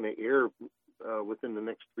 It's going to air within the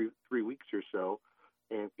next three weeks or so.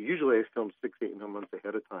 And usually I film 6, 8 months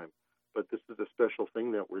ahead of time. But this is a special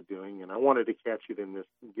thing that we're doing, and I wanted to get it in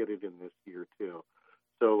this year too.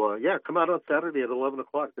 So come out on Saturday at 11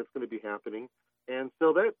 o'clock. That's going to be happening. And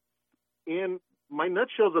so that, in my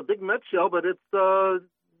nutshell, is a big nutshell, but it's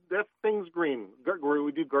that's Things Green, where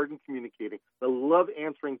we do garden communicating. I love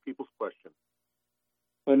answering people's questions.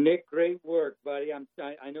 Well, Nick, great work, buddy. I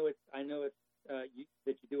know it's that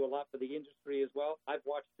you do a lot for the industry as well. I've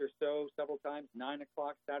watched your show several times, 9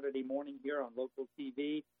 o'clock Saturday morning here on local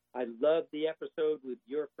TV. I love the episode with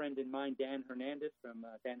your friend and mine, Dan Hernandez from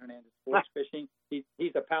Dan Hernandez Sports Fishing. He's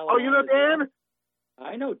a pal. Oh, you know Dan? Well.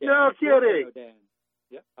 I know Dan. No kidding. I know Dan.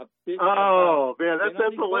 Yeah. Man,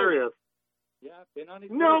 that's hilarious. Yeah, been on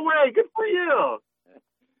his No boat. way, good for you.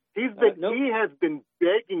 He has been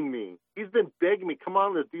begging me. He's been begging me, come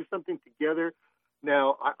on, let's do something together.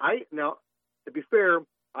 Now, now, to be fair,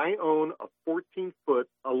 I own a 14-foot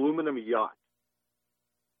aluminum yacht,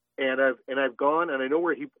 and I've gone, and I know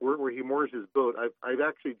where he moors his boat. I've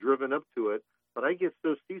actually driven up to it, but I get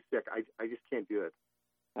so seasick, I just can't do it.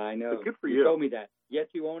 I know. But good for you. Told me that. Yet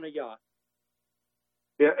you own a yacht.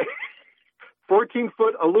 Yeah,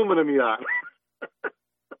 14-foot aluminum yacht.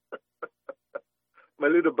 My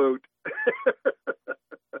little boat.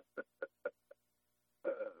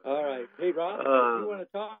 All right. Hey, Rob, if you want to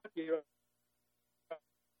talk, you're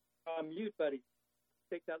on mute, buddy.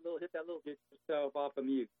 Hit that little, get yourself off of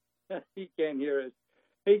mute. He can't hear us.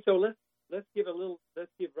 Hey, so let's give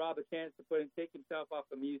Rob a chance to take himself off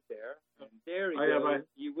of mute there. And there he goes.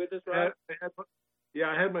 You with us, Rob?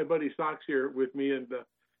 I had my buddy Socks here with me, and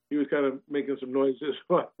he was kind of making some noises,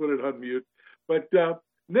 so I put it on mute. But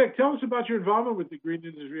Nick, tell us about your involvement with the Green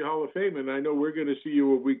Industry Hall of Fame, and I know we're going to see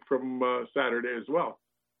you a week from Saturday as well.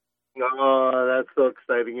 Oh, that's so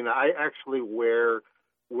exciting! You know, I actually wear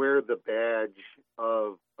the badge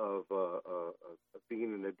of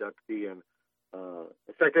being an inductee, and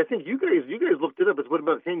in fact, I think you guys looked it up. It's been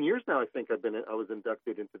about 10 years now. I think I was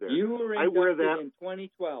inducted into there. You were inducted in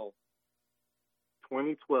 2012.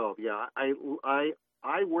 2012, yeah.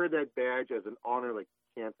 I wear that badge as an honor like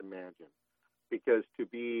you can't imagine, because to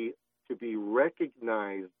be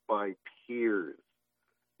recognized by peers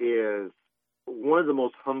is one of the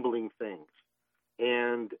most humbling things.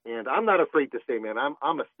 And I'm not afraid to say, man,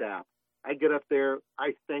 I'm a staff. I get up there,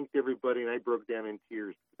 I thanked everybody, and I broke down in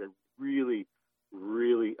tears because I really,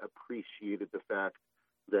 really appreciated the fact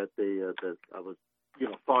that that I was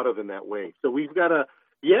thought of in that way. So we got it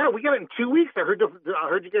in 2 weeks. I heard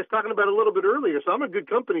you guys talking about it a little bit earlier. So I'm a good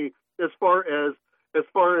company as far as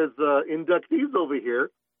inductees over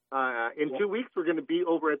here. In 2 weeks, we're going to be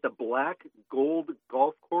over at the Black Gold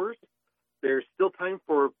Golf Course. There's still time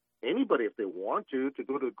for anybody, if they want to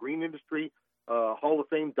go to Green Industry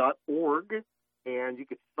halloffame.org, and you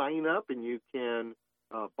can sign up and you can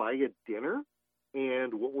buy a dinner.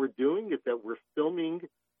 And what we're doing is that we're filming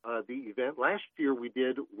the event. Last year we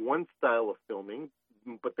did one style of filming,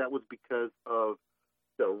 but that was because of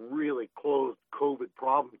the really closed COVID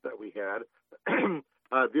problems that we had.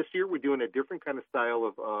 This year we're doing a different kind of style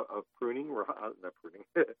of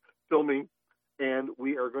filming, and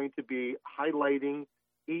we are going to be highlighting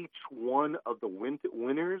each one of the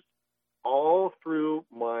winners all through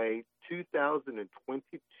my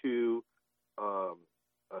 2022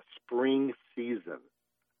 spring season.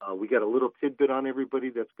 We got a little tidbit on everybody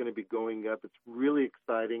that's going to be going up. It's really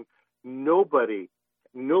exciting. Nobody,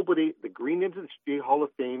 the Green Industry Hall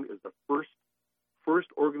of Fame is the first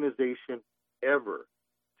organization ever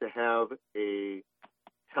to have a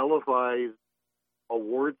televised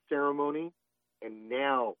award ceremony, and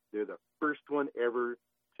now they're the first one ever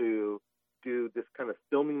to do this kind of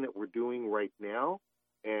filming that we're doing right now.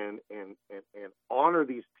 and honor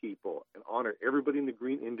these people and honor everybody in the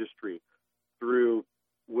green industry through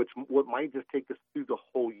what might just take us through the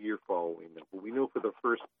whole year following them. But we know for the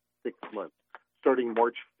first 6 months, starting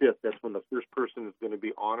March 5th, that's when the first person is going to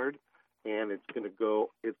be honored, and it's going to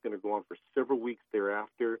go on for several weeks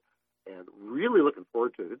thereafter. And really looking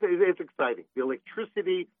forward to it. It's exciting. The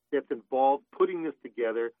electricity that's involved putting this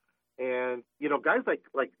together, and guys like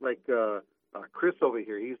Chris over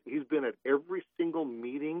here. He's been at every single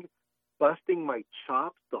meeting, busting my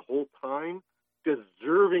chops the whole time,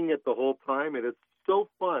 deserving it the whole time, and it's so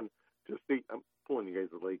fun to see. I'm pulling you guys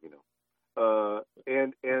a leg,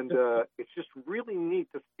 and it's just really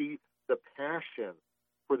neat to see the passion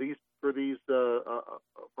for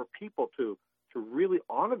people to really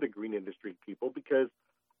honor the green industry people, because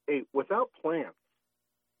hey, without plants,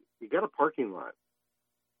 you got a parking lot.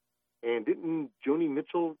 And didn't Joni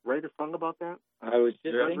Mitchell write a song about that? I was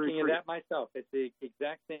just thinking of that myself. It's the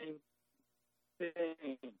exact same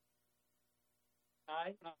thing.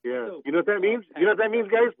 Yeah. You know what that means? You know what that means,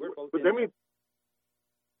 guys?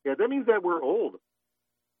 That means that we're old.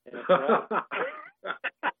 That's right.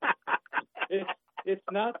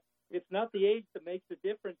 It's not the age that makes the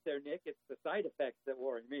difference there, Nick. It's the side effects that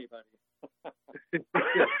worry me, buddy.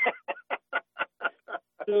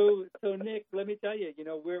 So Nick, let me tell you,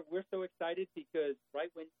 we're so excited because right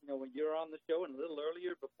when you're on the show and a little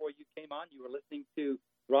earlier before you came on, you were listening to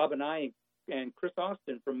Rob and I and Chris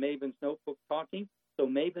Austin from Maven's Notebook talking. So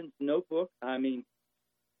Maven's Notebook, Chris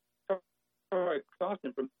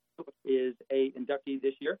Austin from is a inductee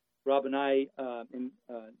this year. Rob and I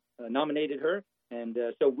nominated her, and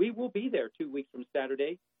so we will be there 2 weeks from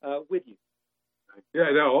Saturday with you.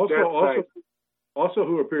 Yeah. Now, also,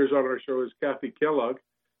 who appears on our show is Kathy Kellogg,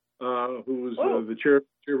 who is the chair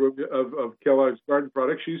of Kellogg's Garden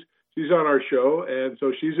Products. She's on our show, and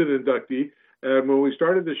so she's an inductee. And when we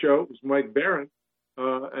started the show, it was Mike Barron,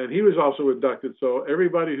 and he was also inducted. So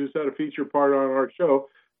everybody who's had a feature part on our show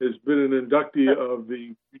has been an inductee of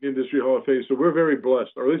the Industry Hall of Fame. So we're very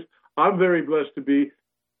blessed, or at least I'm very blessed to be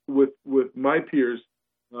with my peers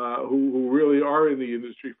who really are in the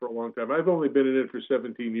industry for a long time. I've only been in it for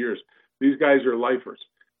 17 years. These guys are lifers,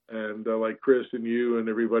 and like Chris and you and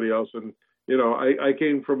everybody else. And I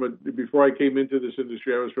came from before I came into this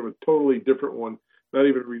industry, I was from a totally different one, not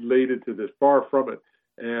even related to this, far from it.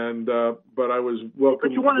 And but I was welcome.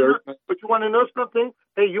 But you want to know something?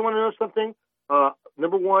 Hey, you want to know something?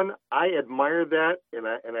 Number one, I admire that, and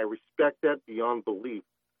I respect that beyond belief.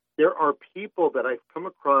 There are people that I've come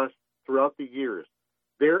across throughout the years.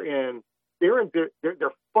 They're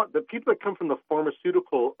fun. The people that come from the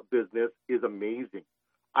pharmaceutical business is amazing.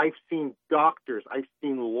 I've seen doctors, I've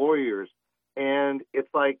seen lawyers, and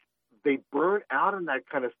it's like they burn out on that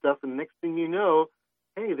kind of stuff. And next thing you know,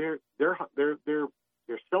 hey, they're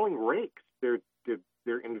selling rakes. They're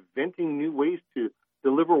inventing new ways to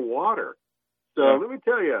deliver water. So Let me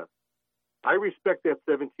tell you, I respect that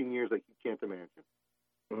 17 years like you can't imagine.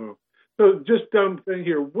 Oh. So just down thing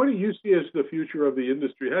here, what do you see as the future of the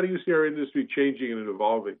industry? How do you see our industry changing and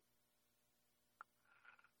evolving?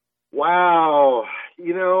 Wow,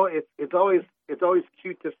 it's always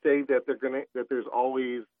cute to say that there's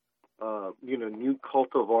always new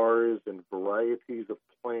cultivars and varieties of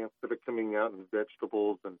plants that are coming out and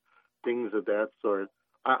vegetables and things of that sort.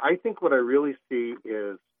 I think what I really see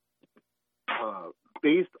is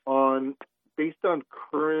based on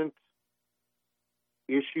current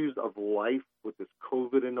issues of life with this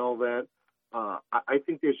COVID and all that, I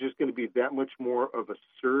think there's just going to be that much more of a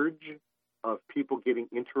surge of people getting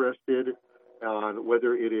interested on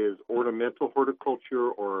whether it is ornamental horticulture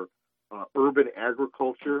or urban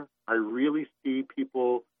agriculture. I really see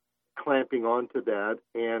people clamping onto that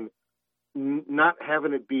and not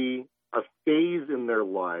having it be a phase in their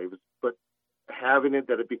lives, but having it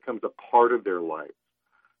that it becomes a part of their lives.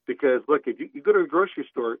 Because, look, if you go to a grocery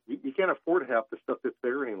store, you can't afford half the stuff that's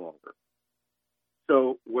there any longer.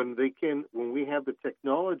 So when we have the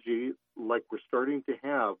technology like we're starting to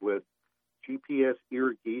have with GPS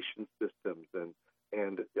irrigation systems,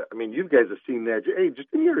 and I mean, you guys have seen that. Hey, just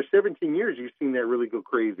in your 17 years, you've seen that really go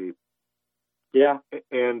crazy. Yeah.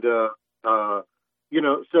 And,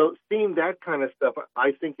 so seeing that kind of stuff,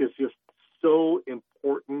 I think is just so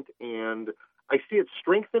important. And I see it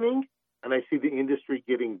strengthening, and I see the industry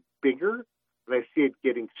getting bigger, and I see it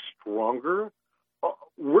getting stronger.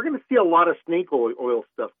 We're going to see a lot of snake oil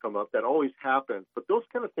stuff come up. That always happens. But those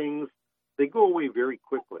kind of things, they go away very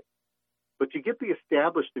quickly. But you get the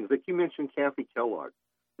established things, like you mentioned Kathy Kellogg.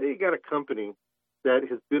 Now you got a company that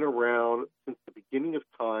has been around since the beginning of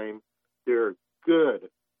time. They're good,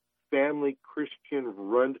 family,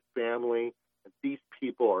 Christian-run family. These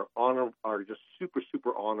people are just super,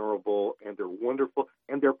 super honorable, and they're wonderful,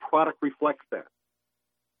 and their product reflects that.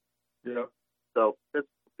 Yeah. So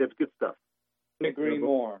that's good stuff. Agree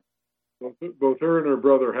more. Both her and her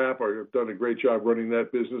brother Hap have done a great job running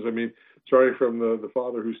that business. I mean, sorry from the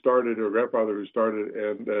father who started or grandfather who started,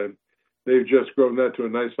 and they've just grown that to a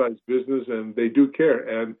nice sized business, and they do care.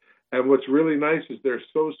 And what's really nice is they're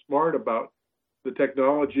so smart about the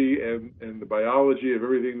technology and the biology of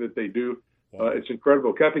everything that they do. It's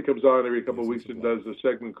incredible. Kathy comes on every couple of weeks and does a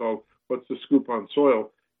segment called "What's the Scoop on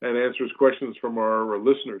Soil?" and answers questions from our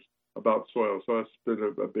listeners about soil. So that's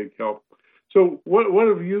been a big help. So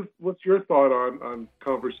what's your thought on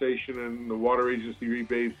conversation and the water agency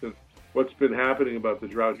rebates and what's been happening about the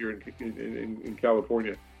drought here in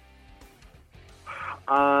California?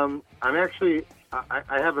 I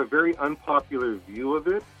have a very unpopular view of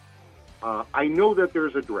it. I know that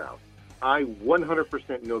there's a drought. I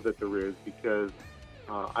 100% know that there is, because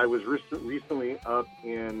I was recently up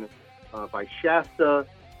in by Shasta.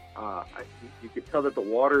 You could tell that the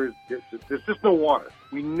water there's just no water.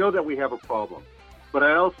 We know that we have a problem, but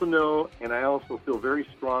I also know, and I also feel very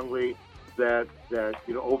strongly that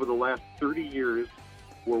over the last 30 years,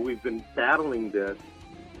 where we've been battling this,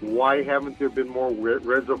 why haven't there been more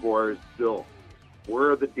reservoirs built?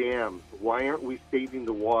 Where are the dams? Why aren't we saving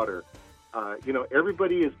the water?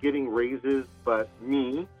 Everybody is getting raises, but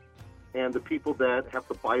me and the people that have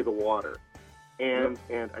to buy the water, and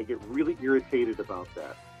I get really irritated about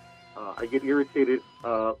that. I get irritated.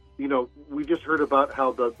 We just heard about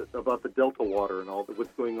about the Delta water and all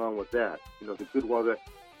what's going on with that. The good water.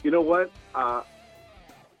 You know what?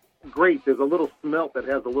 Great. There's a little smelt that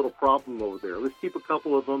has a little problem over there. Let's keep a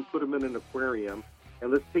couple of them, put them in an aquarium,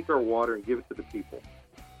 and let's take our water and give it to the people.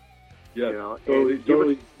 Yeah,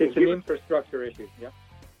 totally. It's an infrastructure issue. Yeah.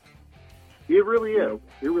 It really is.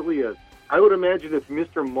 It really is. I would imagine if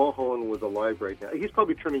Mr. Mulholland was alive right now, he's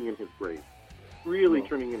probably turning in his grave. Really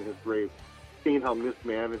turning in his grave, seeing how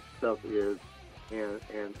mismanaged stuff is, and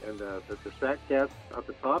the fat cats at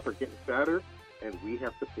the top are getting fatter, and we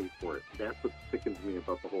have to pay for it. That's what sickens me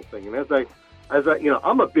about the whole thing. And I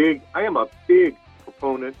am a big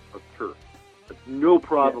proponent of turf. It's no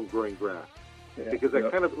problem growing grass, because I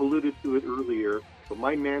kind of alluded to it earlier. But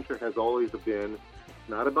my mantra has always been, it's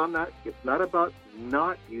not about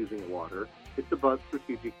not using water. It's about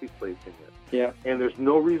strategically placing it. Yeah. And there's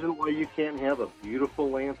no reason why you can't have a beautiful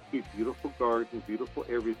landscape, beautiful garden, beautiful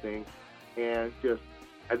everything. And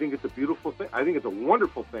I think it's a beautiful thing. I think it's a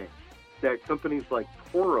wonderful thing that companies like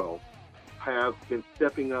Toro have been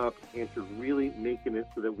stepping up into really making it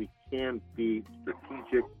so that we can be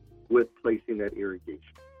strategic with placing that irrigation.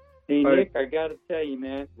 Hey, Nick, I got to tell you,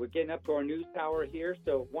 man, we're getting up to our news hour here,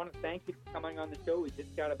 so I want to thank you for coming on the show. We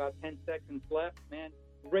just got about 10 seconds left, man.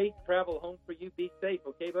 Great travel home for you. Be safe,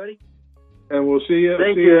 okay, buddy? And we'll see you.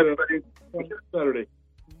 Thank you, everybody. Saturday.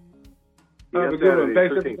 Have a good one.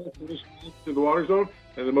 Thanks for listening to the Water Zone.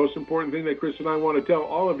 And the most important thing that Chris and I want to tell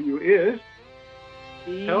all of you is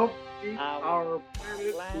help keep our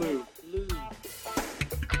planet blue.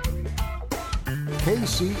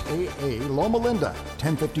 KCAA Loma Linda,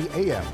 1050 AM.